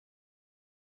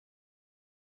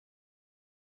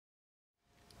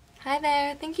Hi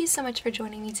there, thank you so much for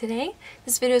joining me today.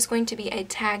 This video is going to be a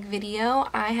tag video.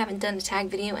 I haven't done a tag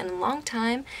video in a long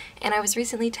time, and I was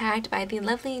recently tagged by the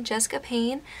lovely Jessica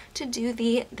Payne to do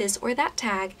the this or that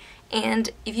tag. And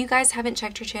if you guys haven't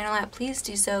checked her channel out, please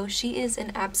do so. She is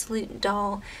an absolute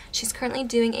doll. She's currently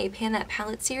doing a Pan That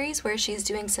palette series where she's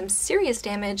doing some serious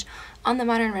damage on the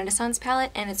Modern Renaissance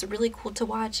palette, and it's really cool to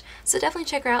watch. So definitely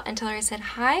check her out and tell her I said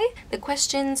hi. The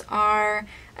questions are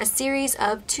a series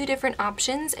of 2 different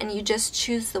options, and you just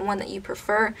choose the one that you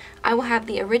prefer. I will have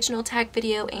the original tag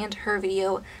video and her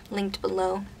video linked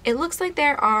below. It looks like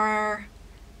there are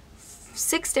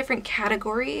 6 different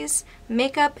categories: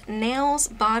 makeup, nails,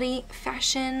 body,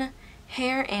 fashion,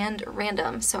 hair, and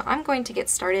random. So I'm going to get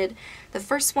started. The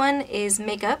first one is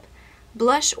makeup,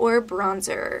 blush or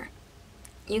bronzer.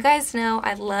 You guys know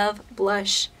I love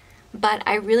blush, but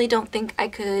I really don't think I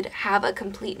could have a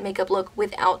complete makeup look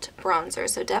without bronzer,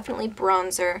 so definitely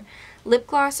bronzer. Lip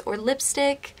gloss or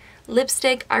lipstick.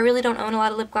 Lipstick, I really don't own a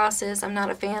lot of lip glosses. I'm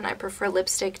not a fan. I prefer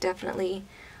lipstick, definitely.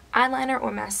 Eyeliner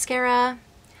or mascara.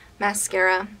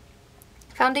 Mascara.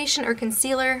 Foundation or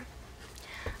concealer.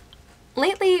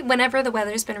 Lately, whenever the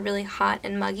weather's been really hot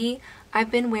and muggy,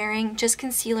 I've been wearing just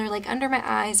concealer like under my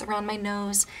eyes, around my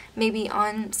nose, maybe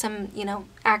on some,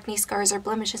 acne scars or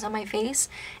blemishes on my face.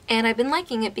 And I've been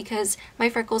liking it because my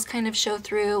freckles kind of show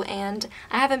through, and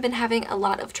I haven't been having a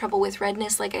lot of trouble with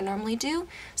redness like I normally do.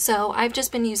 So I've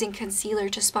just been using concealer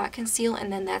to spot conceal,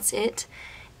 and then that's it.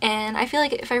 And I feel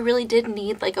like if I really did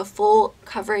need like a full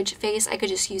coverage face, I could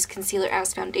just use concealer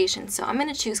as foundation. So I'm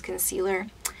going to choose concealer.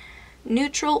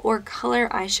 Neutral or color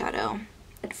eyeshadow.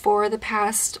 For the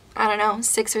past,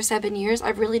 6 or 7 years,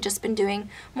 I've really just been doing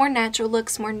more natural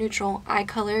looks, more neutral eye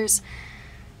colors.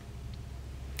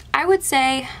 I would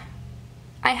say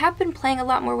I have been playing a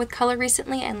lot more with color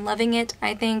recently and loving it.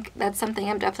 I think that's something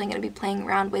I'm definitely going to be playing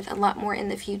around with a lot more in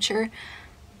the future.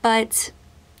 But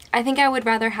I think I would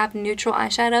rather have neutral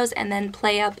eyeshadows and then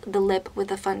play up the lip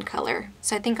with a fun color.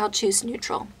 So I think I'll choose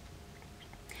neutral.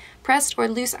 Pressed or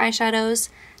loose eyeshadows.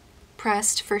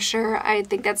 Pressed for sure. I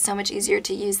think that's so much easier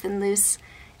to use than loose.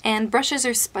 And brushes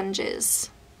or sponges.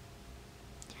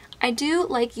 I do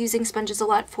like using sponges a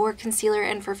lot for concealer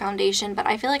and for foundation, but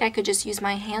I feel like I could just use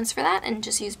my hands for that and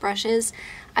just use brushes.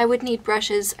 I would need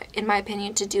brushes, in my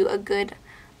opinion, to do a good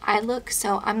eye look,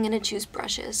 so I'm going to choose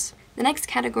brushes. The next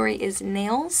category is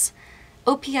nails,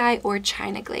 OPI or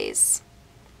China glaze.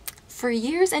 For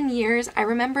years and years, I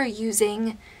remember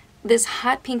using this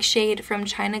hot pink shade from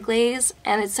China Glaze,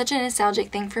 and it's such a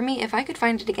nostalgic thing for me. If I could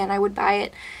find it again, I would buy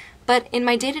it. But in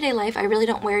my day-to-day life, I really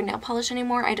don't wear nail polish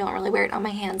anymore. I don't really wear it on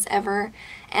my hands ever,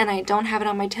 and I don't have it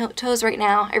on my toes right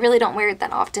now. I really don't wear it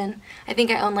that often. I think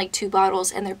I own like 2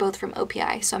 bottles, and they're both from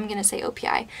OPI, so I'm gonna say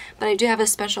OPI. But I do have a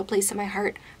special place in my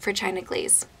heart for China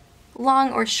Glaze.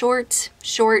 Long or short?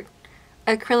 Short.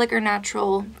 Acrylic or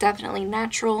natural? Definitely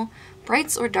natural.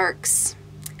 Brights or darks?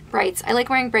 Brights. I like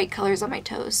wearing bright colors on my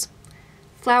toes.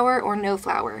 Flower or no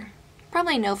flower?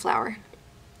 Probably no flower.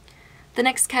 The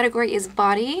next category is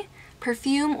body.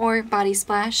 Perfume or body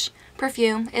splash?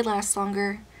 Perfume. It lasts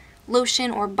longer.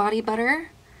 Lotion or body butter?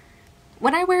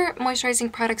 When I wear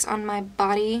moisturizing products on my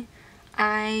body,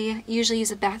 I usually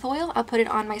use a bath oil. I'll put it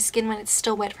on my skin when it's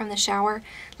still wet from the shower,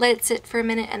 let it sit for a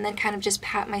minute, and then kind of just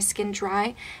pat my skin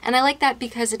dry. And I like that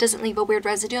because it doesn't leave a weird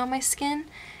residue on my skin.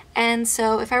 And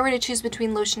so if I were to choose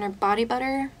between lotion or body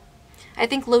butter, I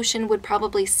think lotion would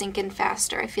probably sink in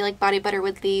faster. I feel like body butter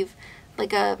would leave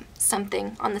like a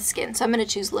something on the skin, so I'm going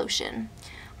to choose lotion.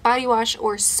 Body wash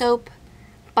or soap?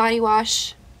 Body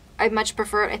wash, I much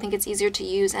prefer it. I think it's easier to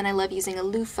use, and I love using a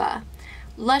loofah.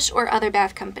 Lush or other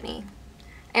bath company?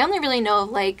 I only really know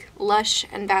of like Lush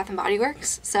and Bath & Body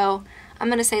Works, so I'm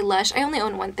going to say Lush. I only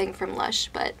own one thing from Lush,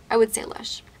 but I would say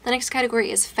Lush. The next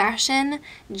category is fashion,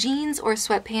 jeans or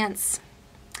sweatpants.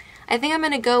 I think I'm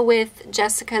going to go with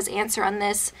Jessica's answer on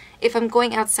this. If I'm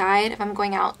going outside, if I'm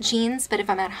going out, jeans, but if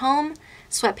I'm at home,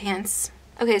 sweatpants.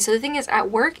 Okay, so the thing is,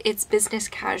 at work, it's business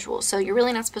casual, so you're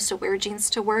really not supposed to wear jeans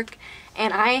to work,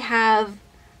 and I have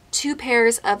 2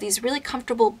 pairs of these really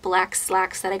comfortable black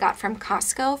slacks that I got from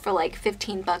Costco for like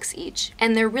 15 bucks each.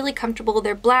 And they're really comfortable.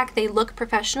 They're black, they look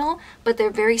professional, but they're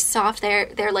very soft.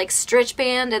 They're like stretch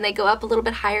band, and they go up a little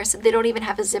bit higher, so they don't even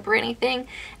have a zip or anything.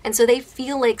 And so they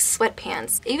feel like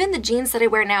sweatpants. Even the jeans that I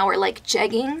wear now are like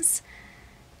jeggings.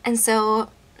 And so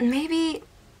maybe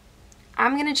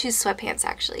I'm gonna choose sweatpants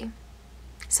actually.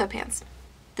 Sweatpants.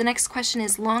 The next question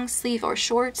is long sleeve or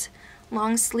short?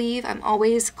 Long sleeve. I'm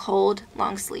always cold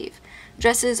long sleeve.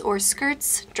 Dresses or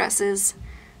skirts? Dresses.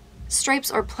 Stripes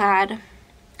or plaid?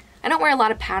 I don't wear a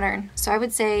lot of pattern, so I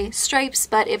would say stripes,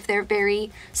 but if they're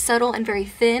very subtle and very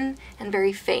thin and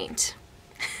very faint.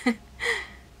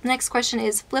 Next question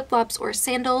is flip-flops or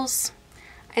sandals.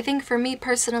 I think for me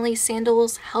personally,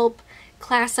 sandals help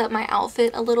class up my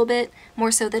outfit a little bit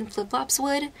more so than flip-flops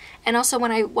would. And also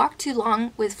when I walk too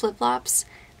long with flip-flops,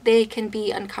 they can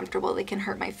be uncomfortable. They can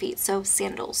hurt my feet, so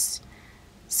sandals.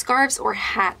 Scarves or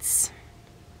hats.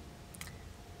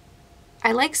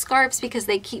 I like scarves because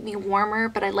they keep me warmer,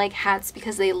 but I like hats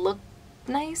because they look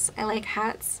nice. I like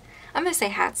hats. I'm gonna say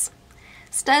hats.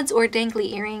 Studs or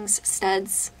dangly earrings.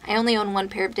 Studs. I only own one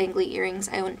pair of dangly earrings.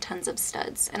 I own tons of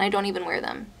studs, and I don't even wear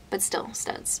them, but still,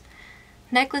 studs.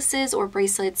 Necklaces or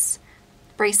bracelets.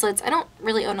 Bracelets. I don't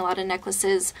really own a lot of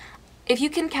necklaces. If you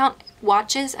can count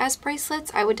watches as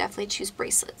bracelets, I would definitely choose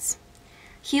bracelets.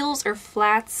 Heels or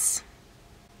flats.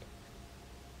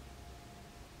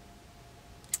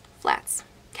 Flats.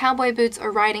 Cowboy boots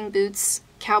or riding boots.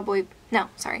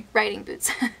 Riding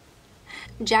boots.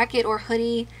 Jacket or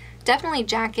hoodie. Definitely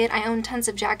jacket. I own tons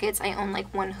of jackets. I own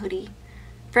like one hoodie.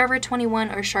 Forever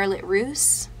 21 or Charlotte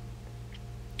Russe.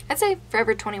 I'd say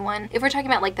Forever 21. If we're talking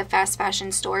about like the fast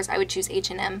fashion stores, I would choose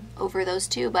H&M over those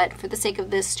two, but for the sake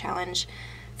of this challenge,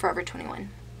 Forever 21.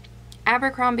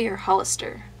 Abercrombie or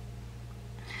Hollister.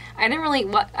 I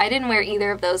didn't wear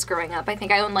either of those growing up. I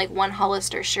think I owned like one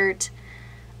Hollister shirt.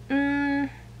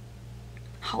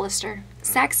 Hollister.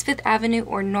 Saks Fifth Avenue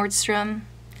or Nordstrom.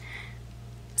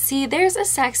 See, there's a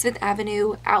Saks Fifth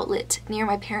Avenue outlet near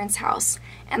my parents' house,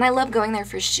 and I love going there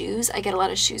for shoes. I get a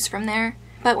lot of shoes from there.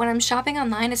 But when I'm shopping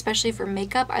online, especially for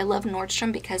makeup, I love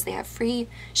Nordstrom because they have free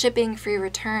shipping, free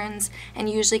returns, and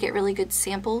you usually get really good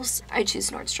samples. I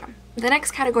choose Nordstrom. The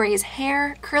next category is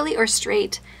hair, curly or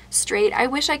straight. Straight. I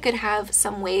wish I could have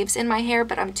some waves in my hair,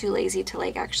 but I'm too lazy to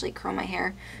like actually curl my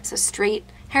hair. So straight.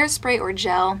 Hairspray or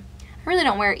gel. I really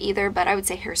don't wear either, but I would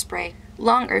say hairspray.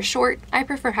 Long or short. I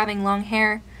prefer having long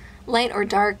hair. Light or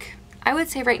dark. I would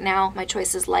say right now my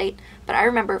choice is light, but I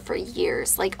remember for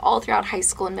years, like all throughout high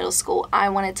school and middle school, I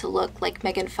wanted to look like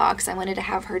Megan Fox. I wanted to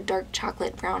have her dark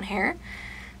chocolate brown hair.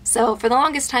 So for the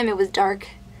longest time it was dark,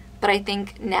 but I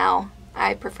think now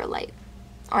I prefer light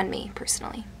on me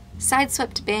personally. Side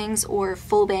swept bangs or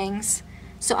full bangs.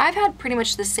 So I've had pretty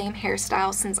much the same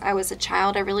hairstyle since I was a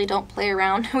child. I really don't play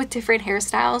around with different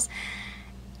hairstyles.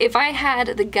 If I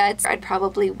had the guts, I'd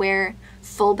probably wear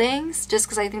full bangs just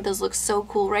because I think those look so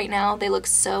cool right now. They look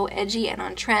so edgy and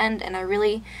on trend, and I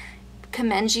really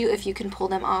commend you if you can pull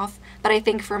them off. But I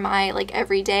think for my like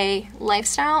everyday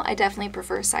lifestyle, I definitely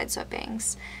prefer side swept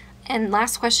bangs. And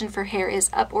last question for hair is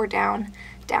up or down?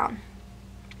 Down.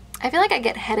 I feel like I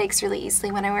get headaches really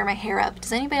easily when I wear my hair up.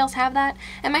 Does anybody else have that?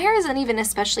 And my hair isn't even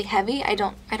especially heavy. I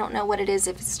don't know what it is,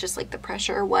 if it's just like the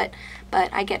pressure or what, but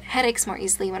I get headaches more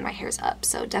easily when my hair's up,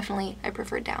 so definitely I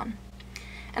prefer down.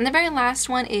 And the very last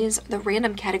one is the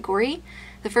random category.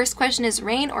 The first question is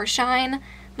rain or shine.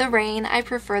 The rain. I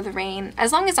prefer the rain.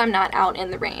 As long as I'm not out in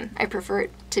the rain, I prefer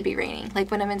it to be raining. Like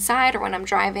when I'm inside or when I'm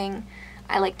driving,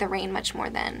 I like the rain much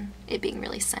more than it being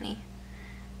really sunny.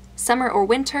 Summer or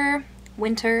winter.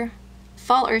 Winter.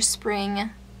 Fall or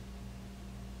spring.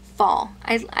 Fall.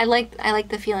 I like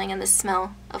the feeling and the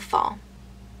smell of fall.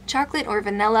 Chocolate or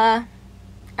vanilla.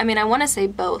 I mean, I want to say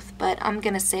both, but I'm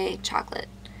gonna say chocolate.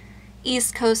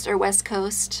 East Coast or West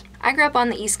Coast. I grew up on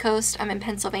the East Coast. I'm in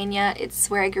Pennsylvania.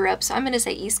 It's where I grew up, so I'm gonna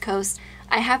say East Coast.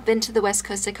 I have been to the West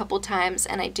Coast a couple times,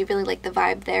 and I do really like the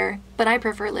vibe there, but I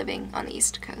prefer living on the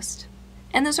East Coast.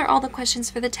 And those are all the questions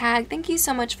for the tag. Thank you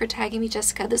so much for tagging me,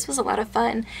 Jessica. This was a lot of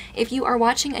fun. If you are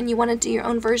watching and you want to do your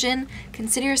own version,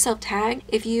 consider yourself tagged.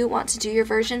 If you want to do your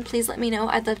version, please let me know.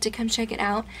 I'd love to come check it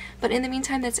out. But in the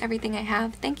meantime, that's everything I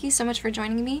have. Thank you so much for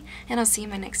joining me, and I'll see you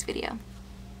in my next video.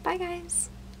 Bye, guys.